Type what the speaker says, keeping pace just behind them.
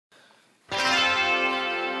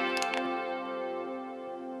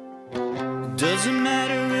Doesn't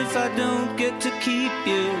matter if I don't get to keep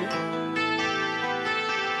you.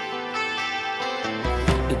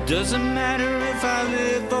 It doesn't matter if I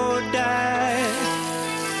live or die.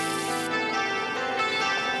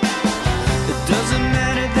 It doesn't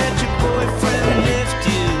matter that your boyfriend left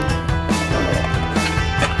you.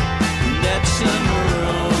 That summer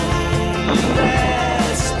only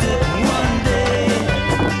lasted one day.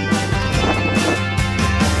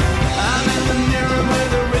 I'm in the mirror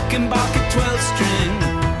with a Rickenbacker 12-string.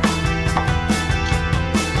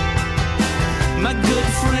 My good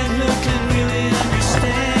friend who can really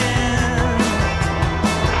understand.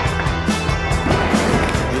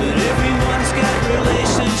 But everyone's got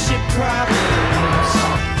relationship problems.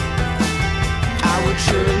 I would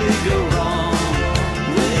surely go wrong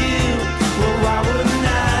with you. Well, why wouldn't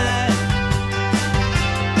I?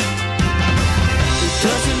 It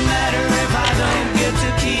doesn't matter if I don't get to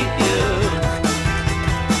keep you.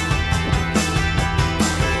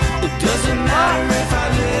 It doesn't matter if I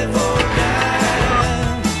live or die.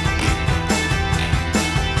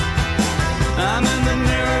 I'm in the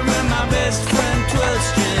mirror with my best friend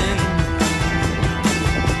 12-string.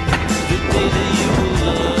 The day that you will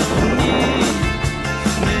love me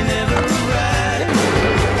may never arrive.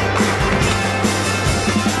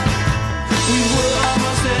 We were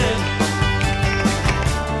almost there.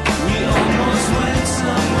 We almost went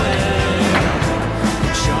somewhere.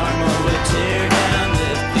 Charm or a tear down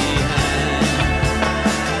left behind.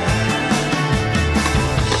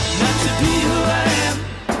 Not to be who I am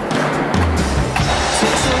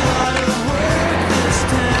takes a lot of work this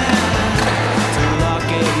time to lock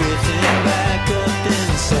everything back up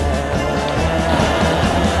inside.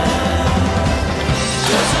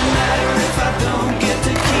 Doesn't matter if I don't get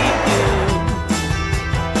to keep you.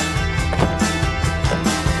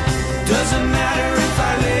 Doesn't matter if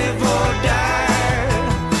I live or die.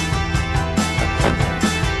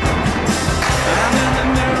 I'm in the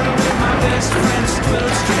mirror with my best friend's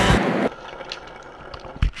 12-string.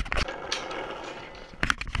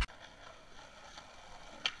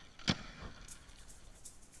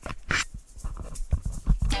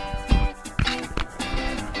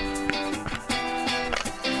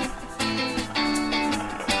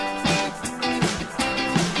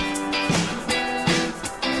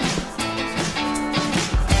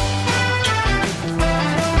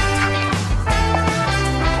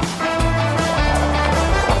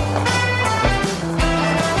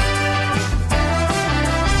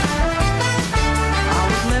 I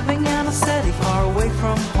was living in a city far away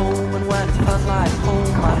from home, and when it felt like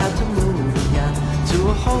home, I had to move again to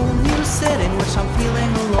a whole new city in which I'm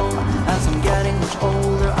feeling alone. As I'm getting much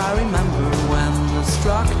older, I remember when the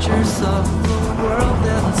structures of the world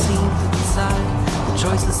didn't seem to decide the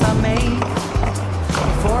choices I made.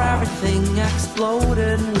 Before everything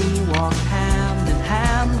exploded, and we walked hand in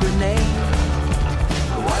hand, grenade.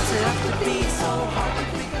 Why does it have to be so hard to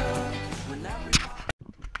be good when everybody...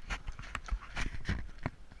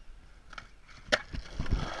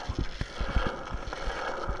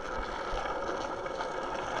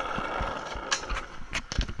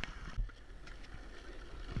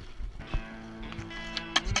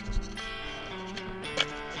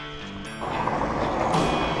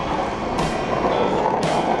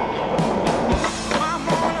 I'm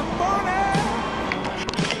on a pony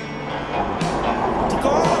to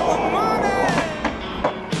go with money.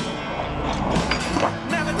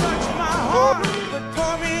 Never touch my heart, but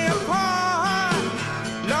pour me apart.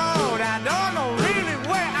 Lord, I don't know really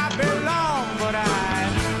where I belong, but I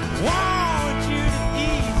want you to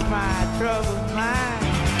ease my troubled mind.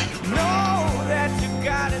 Know that you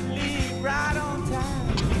gotta leave right on time.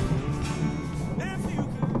 If you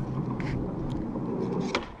could.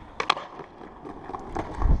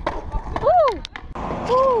 Woo!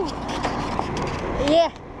 Woo!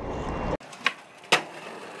 Yeah.